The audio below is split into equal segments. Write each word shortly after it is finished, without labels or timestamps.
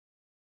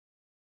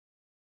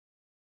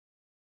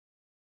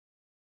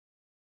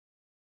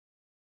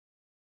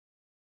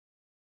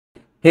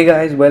Hey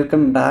guys,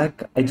 welcome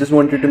back. I just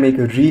wanted to make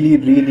a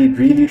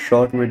really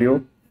short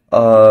video,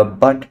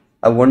 but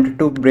I wanted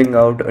to bring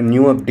out a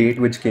new update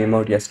which came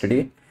out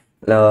yesterday.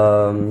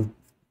 Um,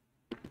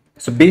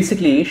 so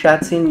basically,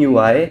 ShadCN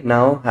UI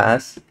now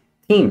has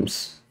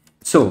themes.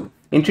 So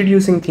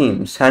introducing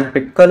themes,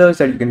 handpicked colors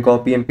that you can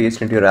copy and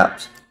paste into your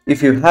apps.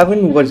 If you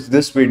haven't watched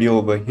this video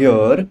over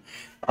here,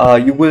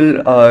 you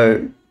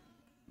will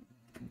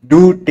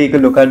do take a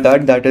look at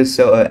that. That is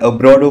a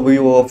broad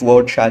overview of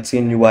what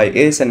ShadCN UI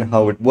is and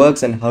how it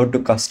works and how to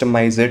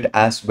customize it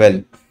as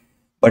well.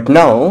 But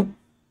now,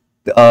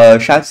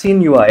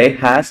 ShadCN UI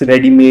has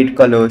ready-made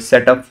colors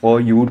set up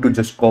for you to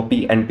just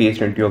copy and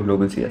paste into your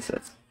global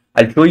CSS.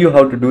 I'll show you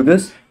how to do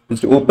this.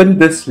 Just open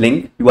this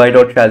link,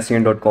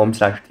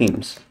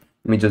 ui.shadcn.com/themes.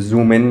 Let me just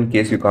zoom in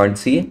case you can't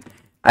see.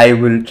 I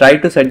will try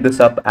to set this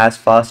up as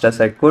fast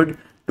as I could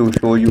to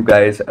show you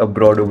guys a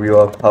broad overview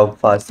of how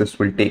fast this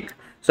will take.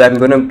 So I'm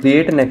going to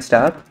create a next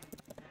tab.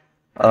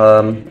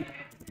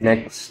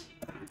 Next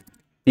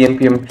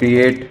pnpm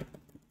create.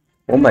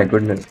 Oh my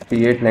goodness,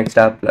 create next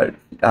app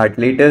at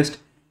latest.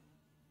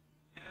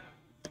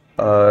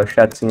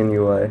 ShadCN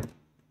UI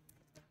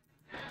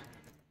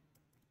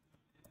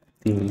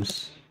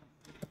themes.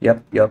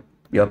 Yep.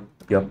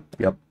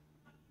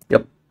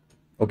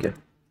 Okay.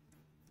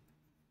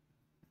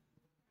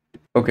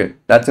 Okay,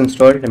 that's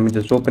installed. Let me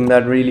just open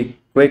that really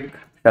quick.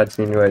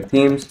 ShadCN UI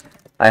themes.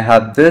 I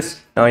have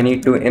this. Now I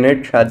need to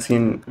init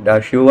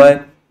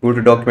ShadCN-UI. Go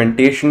to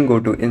documentation, go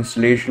to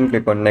installation,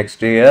 click on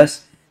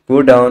next.js,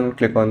 go down,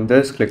 click on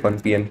this, click on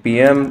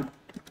pnpm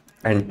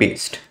and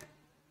paste.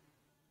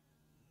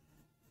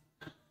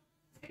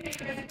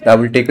 That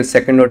will take a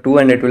second or two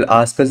and it will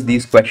ask us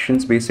these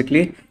questions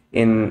basically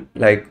in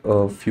like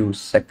a few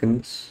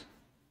seconds.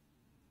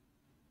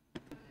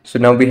 So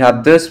now we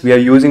have this. We are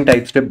using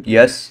TypeScript,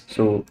 yes,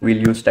 so we'll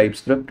use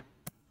TypeScript.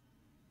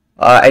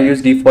 I'll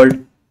use default.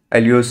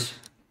 I'll use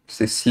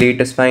Slate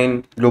is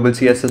fine. Global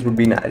CSS would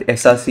be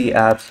src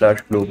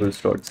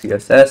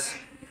app/globals.css.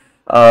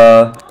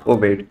 Oh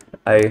wait,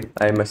 I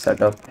messed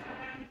that up.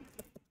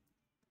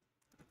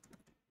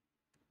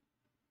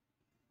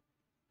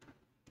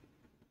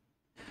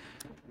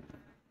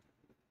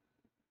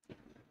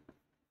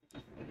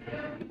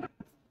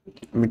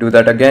 Let me do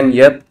that again.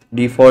 Yep,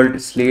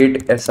 default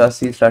slate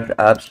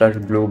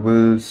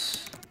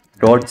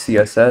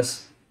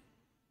src/app/globals.css.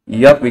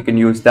 Yep, we can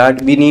use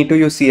that. We need to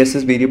use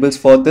CSS variables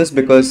for this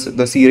because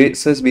the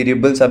CSS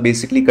variables are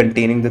basically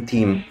containing the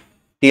theme.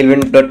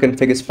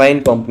 Tailwind.config is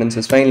fine, components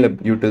is fine,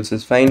 libutils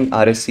is fine,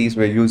 RSCs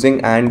we're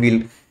using, and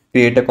we'll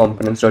create a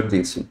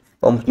components.json.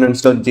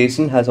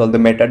 Components.json has all the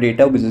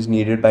metadata which is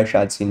needed by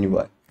ShadCN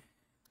UI.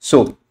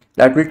 So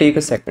that will take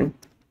a second.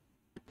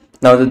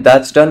 Now that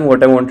that's done,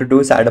 what I want to do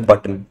is add a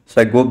button.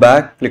 So I go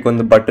back, click on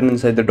the button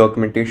inside the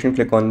documentation,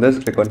 click on this,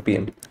 click on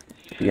PM.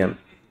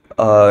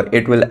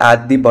 It will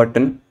add the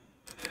button.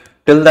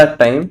 Till that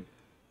time,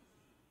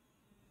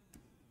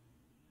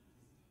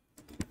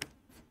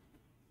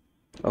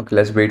 okay,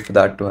 let's wait for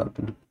that to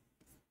happen.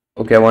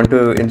 Okay, I want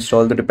to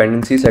install the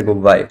dependencies. I go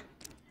Y.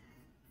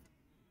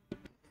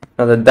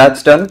 Now that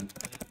that's done,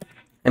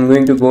 I'm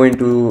going to go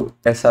into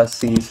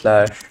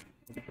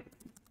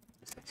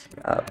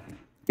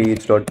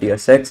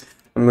src/page.tsx.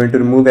 I'm going to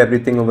remove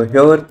everything over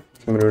here.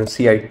 I'm going to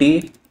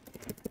CIT,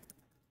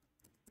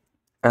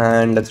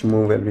 and let's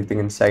remove everything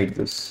inside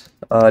this.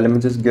 Let me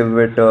just give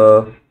it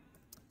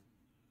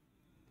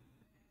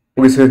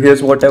okay, so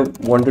here's what I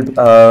wanted.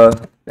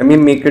 Let me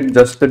make it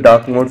just the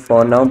dark mode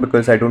for now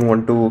because I don't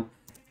want to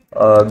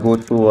go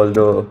through all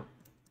the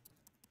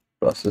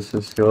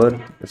processes here.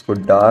 Let's go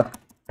dark,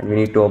 and we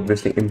need to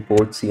obviously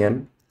import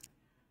cn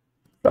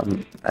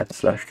from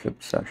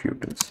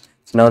 @/lib/utils.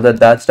 So now that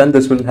that's done,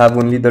 this will have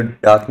only the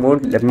dark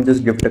mode. Let me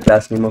just give it a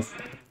class name of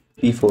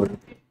p4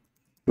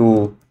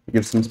 to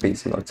give some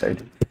spacing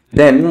outside.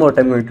 Then what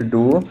I'm going to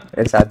do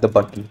is add the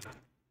button.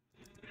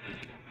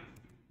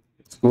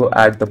 Go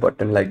add the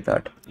button like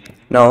that.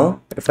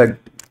 Now if I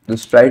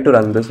just try to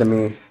run this,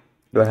 do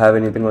I have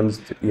anything on this?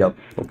 Yep.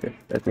 Okay,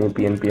 let me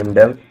pnpm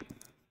dev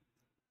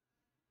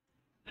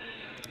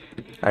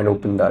and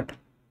open that.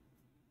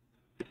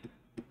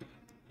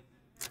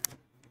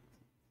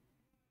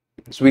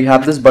 So we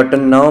have this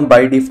button now.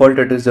 By default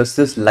it is just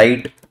this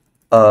light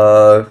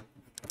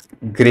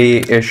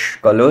grayish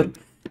color.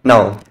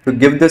 Now to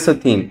give this a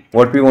theme,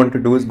 what we want to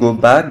do is go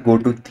back, go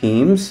to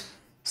themes,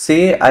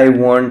 say I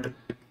want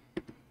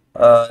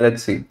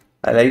let's see,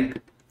 I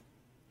like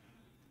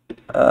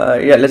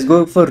yeah, let's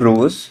go for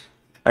rows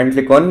and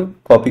click on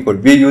copy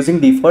code. We're using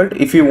default.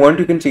 If you want,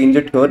 you can change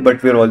it here,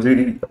 but we're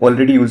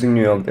already using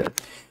New York there.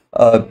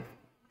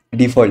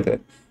 Default there.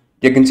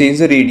 You can change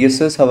the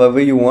radiuses however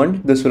you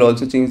want. This will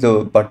also change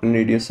the button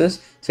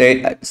radiuses.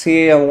 Say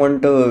I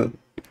want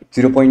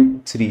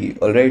 0.3,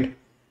 all right,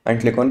 and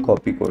click on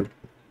copy code.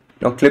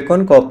 Now click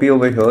on copy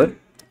over here.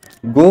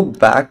 Go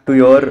back to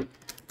your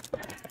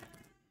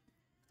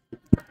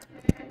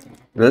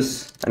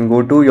this and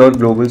go to your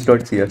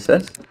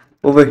globals.css.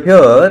 Over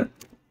here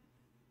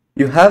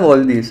you have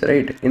all these,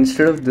 right?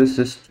 Instead of this,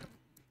 just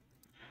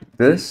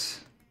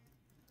this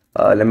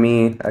Let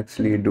me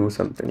actually do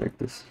something like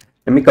this.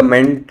 Let me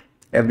comment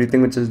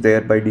everything which is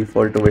there by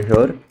default over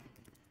here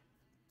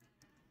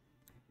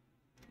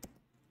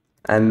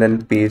and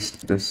then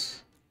paste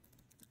this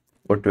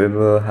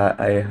whatever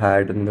I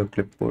had in the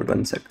clipboard.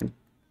 1 second.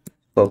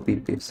 Copy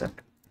paste that.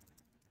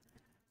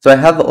 So I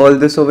have all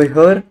this over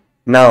here.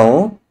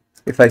 Now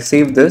if I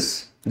save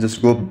this,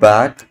 just go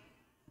back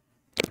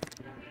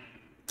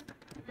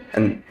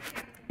and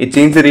it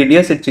changed the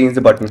radius, it changed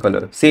the button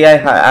color. Say I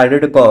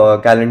added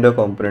a calendar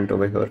component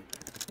over here.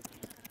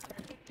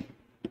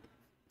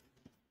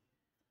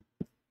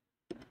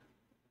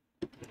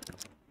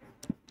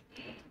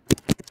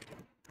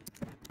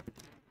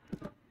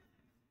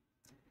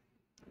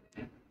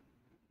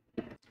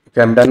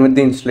 Okay, I'm done with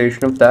the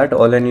installation of that.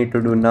 All I need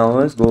to do now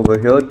is go over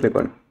here, click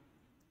on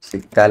say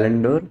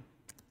calendar.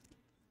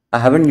 I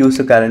haven't used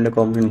a calendar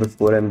component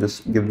before. I'm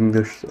just giving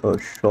this a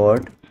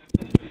shot.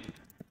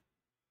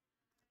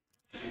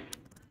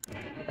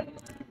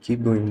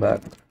 Keep going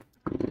back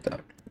to that.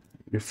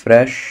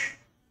 Refresh.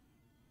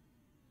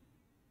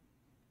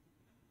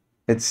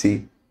 Let's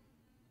see.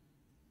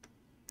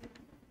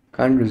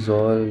 Can't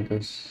resolve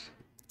this.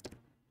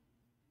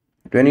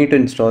 Do I need to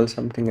install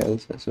something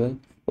else as well?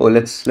 Oh,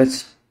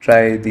 let's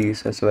try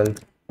these as well.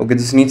 Okay,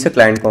 this needs a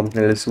client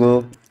component. Let's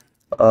go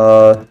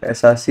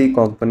src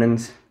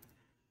components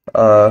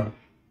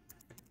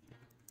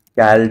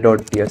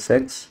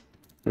cal.tsx,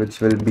 which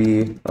will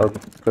be a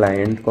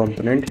client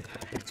component.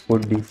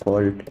 Export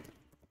default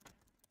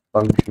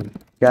function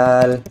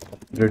cal,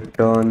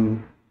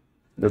 return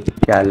the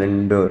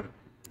calendar.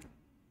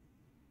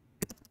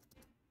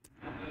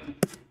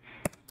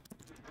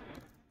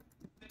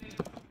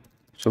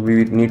 So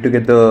we need to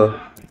get the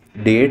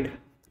date,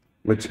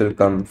 which will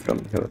come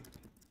from here.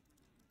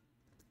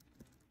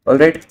 All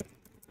right,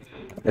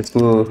 let's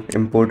go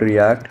import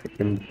React.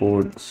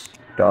 Import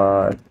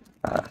star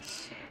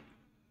as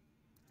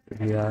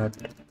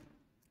React.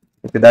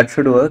 Okay, that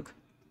should work.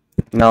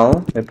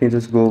 Now let me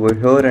just go over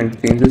here and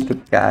change this to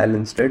cal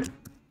instead,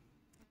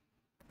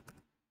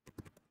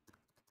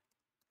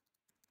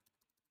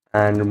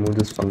 and remove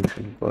this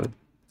function call.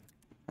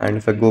 And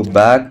if I go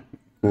back,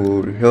 go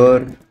over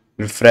here,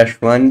 refresh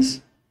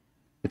once.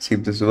 Let's see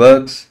if this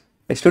works.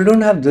 I still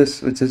don't have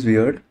this, which is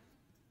weird.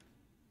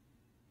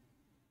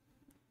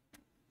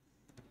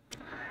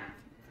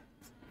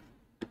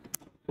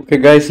 Okay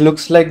guys,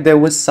 looks like there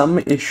was some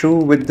issue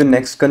with the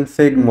next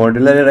config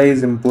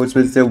modularized imports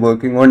which they're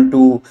working on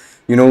to,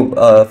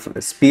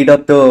 speed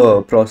up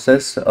the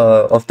process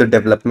of the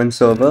development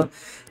server.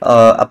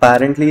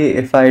 Apparently,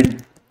 if I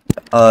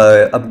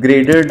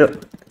upgraded,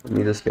 let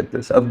me just get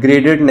this,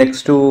 upgraded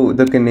next to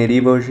the Canary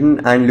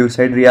version and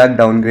Lucid React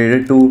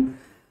downgraded to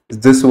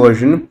this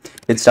version,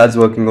 it starts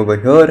working over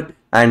here.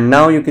 And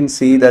now you can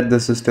see that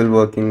this is still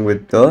working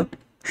with the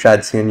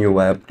ShadCN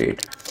UI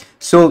update.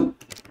 So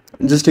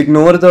just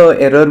ignore the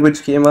error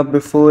which came up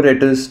before.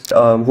 It is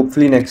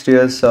hopefully next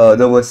year's the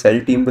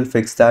Vercel team will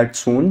fix that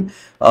soon.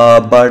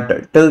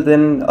 But till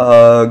then,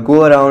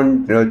 go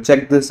around,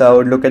 check this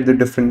out, look at the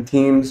different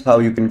themes, how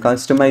you can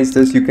customize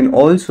this. You can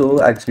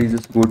also actually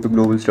just go to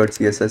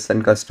globals.css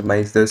and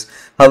customize this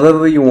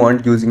however you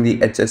want using the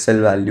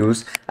HSL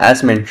values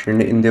as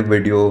mentioned in the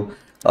video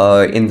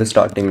in the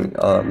starting.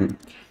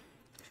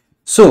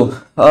 So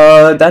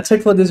that's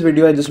it for this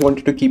video. I just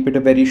wanted to keep it a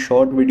very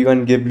short video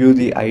and give you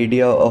the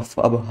idea of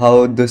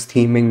how this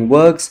theming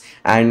works,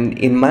 and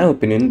in my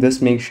opinion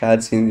this makes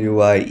ShadCN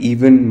UI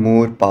even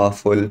more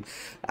powerful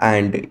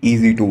and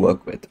easy to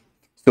work with.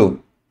 So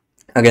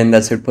again,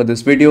 that's it for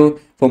this video.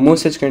 For more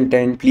such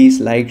content,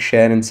 please like,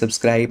 share and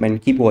subscribe, and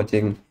keep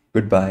watching.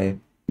 Goodbye.